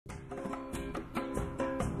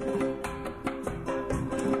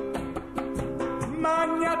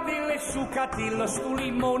Magnatele sucatelo stu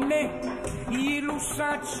limone, ilu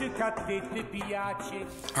sace catete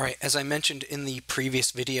piace. All right, as I mentioned in the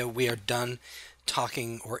previous video, we are done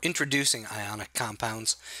talking or introducing ionic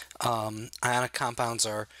compounds. Ionic compounds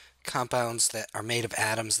are compounds that are made of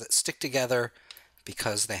atoms that stick together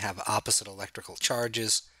because they have opposite electrical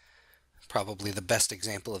charges. Probably the best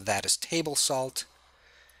example of that is table salt,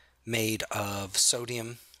 made of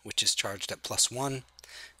sodium, which is charged at +1,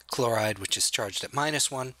 chloride, which is charged at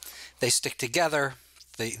 -1. They stick together.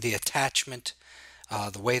 The attachment,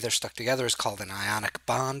 the way they're stuck together, is called an ionic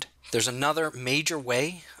bond. There's another major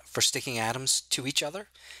way for sticking atoms to each other.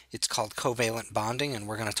 It's called covalent bonding, and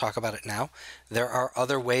we're going to talk about it now. There are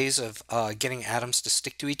other ways of getting atoms to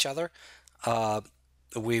stick to each other.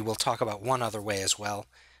 We will talk about one other way as well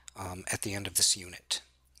at the end of this unit.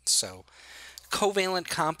 So, covalent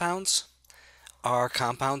compounds are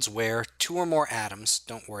compounds where two or more atoms,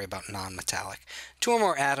 don't worry about non-metallic, two or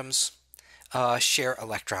more atoms share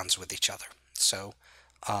electrons with each other. So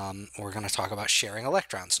we're going to talk about sharing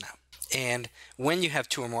electrons now. And when you have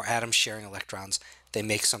two or more atoms sharing electrons, they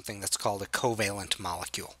make something that's called a covalent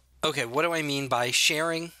molecule. Okay, what do I mean by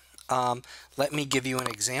sharing? Let me give you an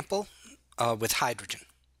example with hydrogen.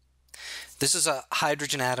 This is a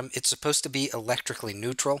hydrogen atom. It's supposed to be electrically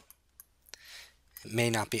neutral. It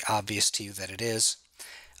may not be obvious to you that it is.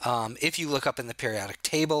 If you look up in the periodic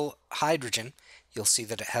table, hydrogen, you'll see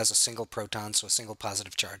that it has a single proton, so a single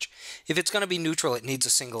positive charge. If it's going to be neutral, it needs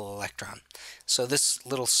a single electron. So this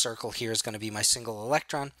little circle here is going to be my single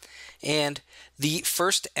electron. And the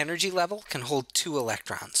first energy level can hold 2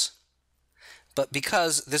 electrons. But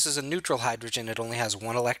because this is a neutral hydrogen, it only has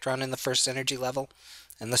 1 electron in the first energy level.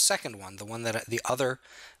 And the second one, the one that the other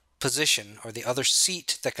position or the other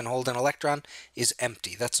seat that can hold an electron, is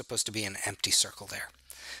empty. That's supposed to be an empty circle there.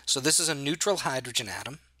 So this is a neutral hydrogen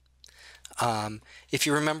atom. If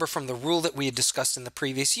you remember from the rule that we had discussed in the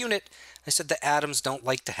previous unit, I said that atoms don't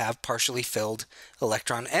like to have partially filled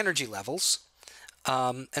electron energy levels.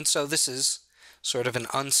 And so this is sort of an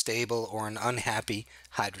unstable or an unhappy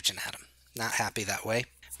hydrogen atom. Not happy that way.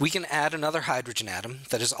 We can add another hydrogen atom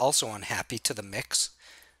that is also unhappy to the mix.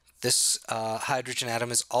 This hydrogen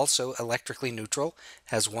atom is also electrically neutral,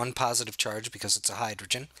 has 1 positive charge because it's a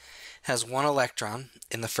hydrogen, has 1 electron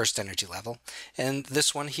in the first energy level, and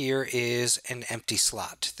this one here is an empty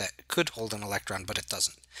slot that could hold an electron, but it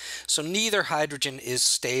doesn't. So neither hydrogen is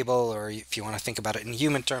stable, or if you want to think about it in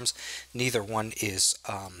human terms, neither one is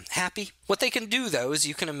happy. What they can do, though, is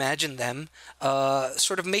you can imagine them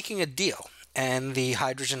sort of making a deal. And the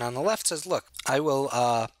hydrogen on the left says, look,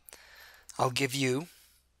 I'll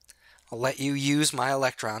let you use my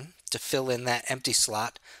electron to fill in that empty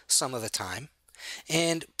slot some of the time.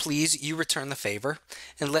 And please, you return the favor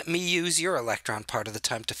and let me use your electron part of the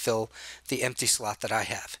time to fill the empty slot that I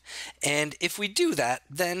have. And if we do that,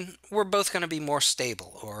 then we're both going to be more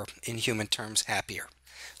stable, or in human terms, happier.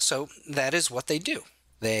 So that is what they do.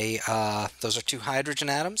 Those are 2 hydrogen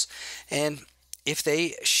atoms, and if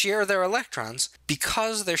they share their electrons,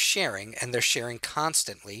 because they're sharing, and they're sharing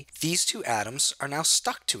constantly, these 2 atoms are now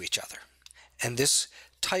stuck to each other. And this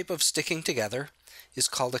type of sticking together is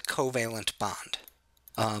called a covalent bond.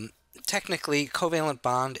 Technically, covalent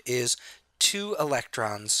bond is 2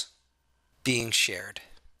 electrons being shared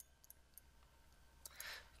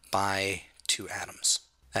by 2 atoms.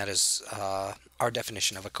 That is our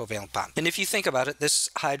definition of a covalent bond. And if you think about it, this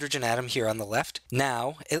hydrogen atom here on the left,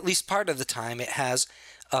 now, at least part of the time, it has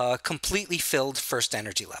a completely filled first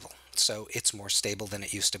energy level. So it's more stable than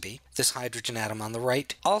it used to be. This hydrogen atom on the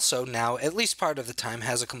right also now, at least part of the time,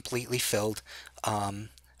 has a completely filled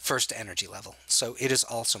first energy level. So it is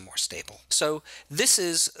also more stable. So this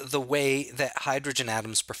is the way that hydrogen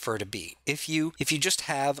atoms prefer to be. If you just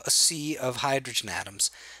have a sea of hydrogen atoms,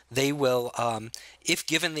 they will, if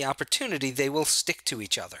given the opportunity, they will stick to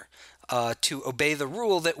each other to obey the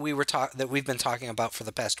rule that we've been talking about for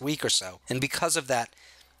the past week or so. And because of that,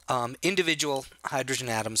 individual hydrogen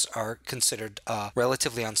atoms are considered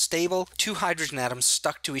relatively unstable. 2 hydrogen atoms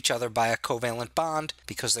stuck to each other by a covalent bond,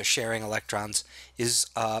 because they're sharing electrons, is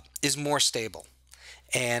more stable.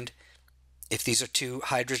 And if these are 2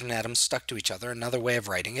 hydrogen atoms stuck to each other, another way of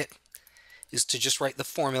writing it is to just write the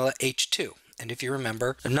formula H2. And if you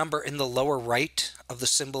remember, a number in the lower right of the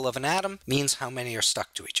symbol of an atom means how many are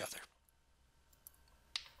stuck to each other.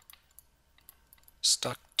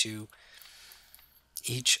 Stuck to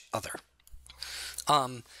each other.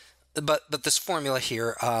 But this formula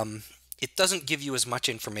here, it doesn't give you as much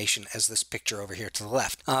information as this picture over here to the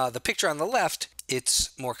left. The picture on the left,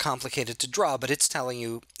 it's more complicated to draw, but it's telling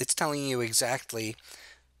you exactly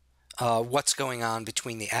what's going on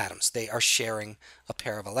between the atoms. They are sharing a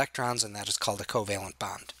pair of electrons, and that is called a covalent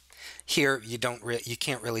bond. Here, you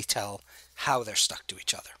can't really tell how they're stuck to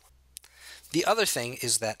each other. The other thing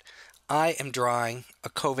is that I am drawing a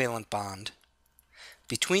covalent bond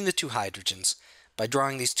between the two hydrogens by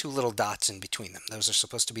drawing these two little dots in between them. Those are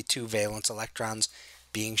supposed to be two valence electrons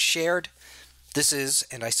being shared. This is,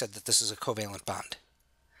 and I said that this is a covalent bond.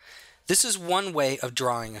 This is one way of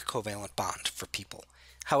drawing a covalent bond for people.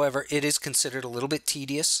 However, it is considered a little bit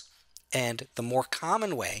tedious, and the more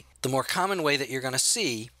common way that you're going to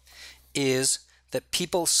see is that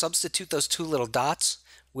people substitute those two little dots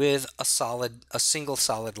with a single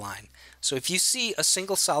solid line. So if you see a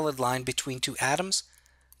single solid line between two atoms,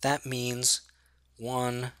 that means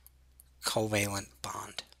one covalent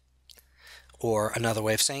bond. Or another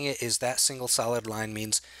way of saying it is that single solid line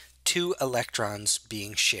means two electrons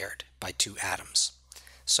being shared by two atoms.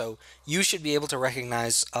 So you should be able to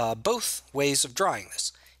recognize both ways of drawing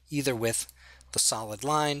this, either with the solid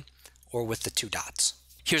line or with the two dots.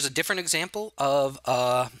 Here's a different example of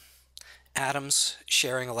atoms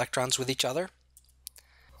sharing electrons with each other.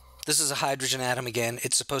 This is a hydrogen atom again.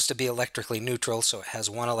 It's supposed to be electrically neutral, so it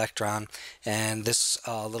has one electron, and this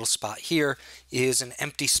little spot here is an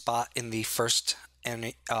empty spot in the first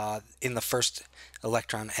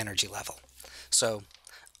electron energy level. So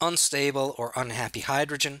unstable or unhappy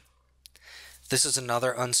hydrogen. This is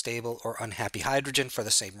another unstable or unhappy hydrogen for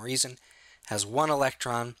the same reason. Has one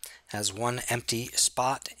electron, has one empty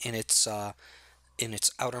spot in its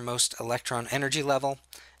outermost electron energy level.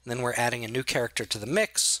 And then we're adding a new character to the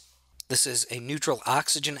mix. This is a neutral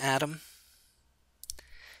oxygen atom.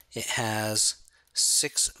 It has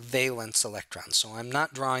 6 valence electrons. So I'm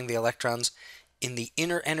not drawing the electrons in the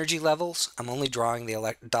inner energy levels. I'm only drawing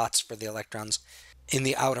the dots for the electrons in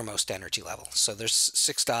the outermost energy level. So there's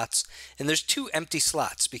 6 dots, and there's 2 empty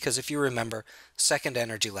slots, because if you remember, second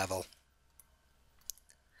energy level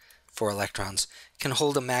for electrons can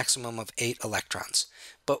hold a maximum of 8 electrons.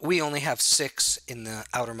 But we only have 6 in the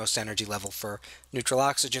outermost energy level for neutral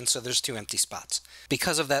oxygen, so there's 2 empty spots.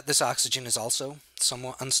 Because of that, this oxygen is also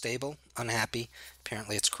somewhat unstable, unhappy.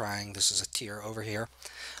 Apparently it's crying. This is a tear over here.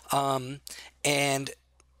 And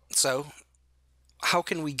so how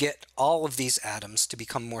can we get all of these atoms to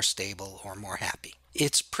become more stable or more happy?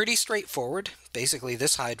 It's pretty straightforward. Basically,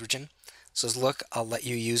 this hydrogen says, look, I'll let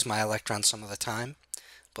you use my electron some of the time,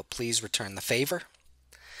 but please return the favor.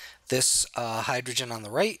 This hydrogen on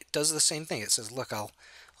the right does the same thing. It says, look, I'll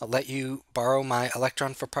let you borrow my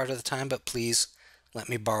electron for part of the time, but please let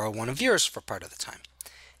me borrow one of yours for part of the time.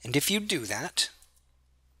 And if you do that,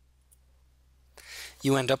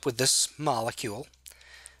 you end up with this molecule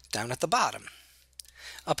down at the bottom.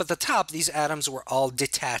 Up at the top, these atoms were all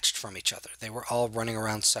detached from each other. They were all running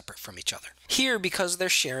around separate from each other. Here, because they're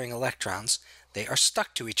sharing electrons, they are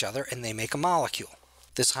stuck to each other and they make a molecule.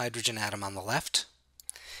 This hydrogen atom on the left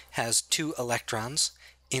has 2 electrons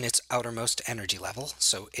in its outermost energy level,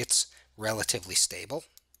 so it's relatively stable.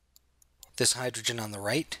 This hydrogen on the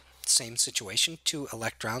right, same situation, 2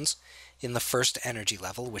 electrons in the first energy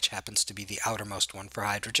level, which happens to be the outermost one for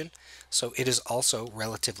hydrogen, so it is also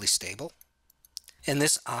relatively stable. And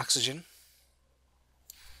this oxygen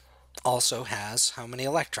also has how many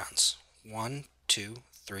electrons? 1, 2,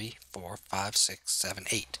 3, 4, 5, 6, 7,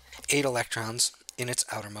 8. 8 electrons in its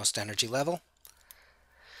outermost energy level.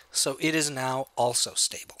 So it is now also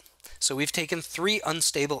stable. So we've taken 3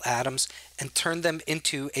 unstable atoms and turned them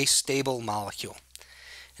into a stable molecule.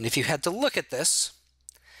 And if you had to look at this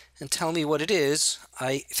and tell me what it is,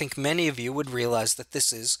 I think many of you would realize that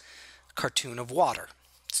this is a cartoon of water.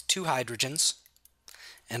 It's 2 hydrogens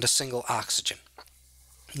and a single oxygen.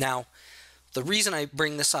 Now, the reason I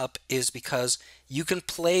bring this up is because you can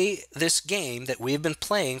play this game that we've been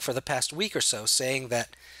playing for the past week or so, saying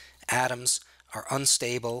that atoms are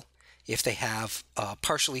unstable if they have a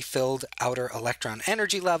partially filled outer electron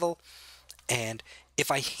energy level. And if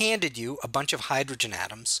I handed you a bunch of hydrogen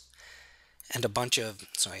atoms and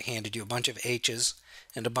I handed you a bunch of H's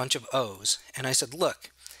and a bunch of O's, and I said, look,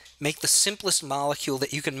 make the simplest molecule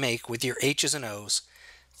that you can make with your H's and O's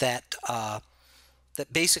that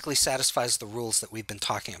basically satisfies the rules that we've been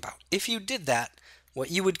talking about. If you did that, what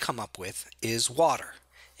you would come up with is water.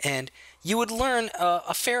 And you would learn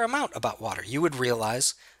a fair amount about water. You would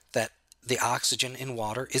realize that the oxygen in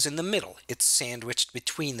water is in the middle. It's sandwiched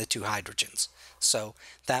between the 2 hydrogens. So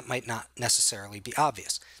that might not necessarily be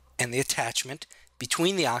obvious. And the attachment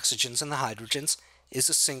between the oxygens and the hydrogens is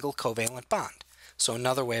a single covalent bond. So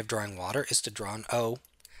another way of drawing water is to draw an O,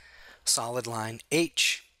 solid line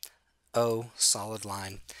H, O, solid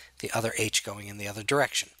line, the other H going in the other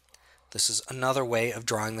direction. This is another way of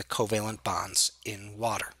drawing the covalent bonds in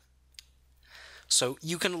water. So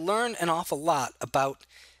you can learn an awful lot about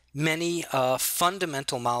many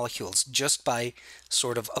fundamental molecules just by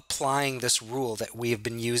sort of applying this rule that we have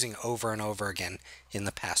been using over and over again in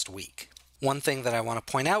the past week. One thing that I want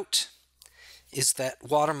to point out is that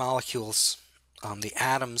water molecules, the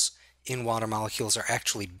atoms in water molecules are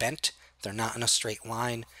actually bent. They're not in a straight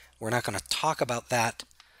line. We're not going to talk about that.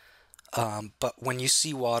 But when you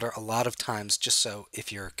see water, a lot of times, just so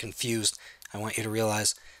if you're confused, I want you to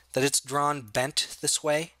realize that it's drawn bent this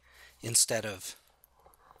way instead of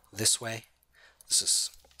this way. This is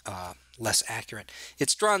less accurate.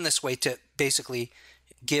 It's drawn this way to basically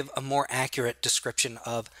give a more accurate description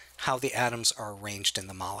of how the atoms are arranged in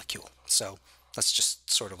the molecule. So that's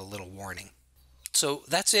just sort of a little warning. So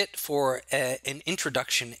that's it for an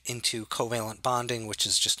introduction into covalent bonding, which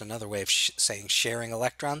is just another way of saying sharing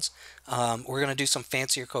electrons. We're going to do some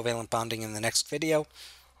fancier covalent bonding in the next video,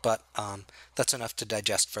 but that's enough to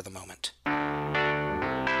digest for the moment.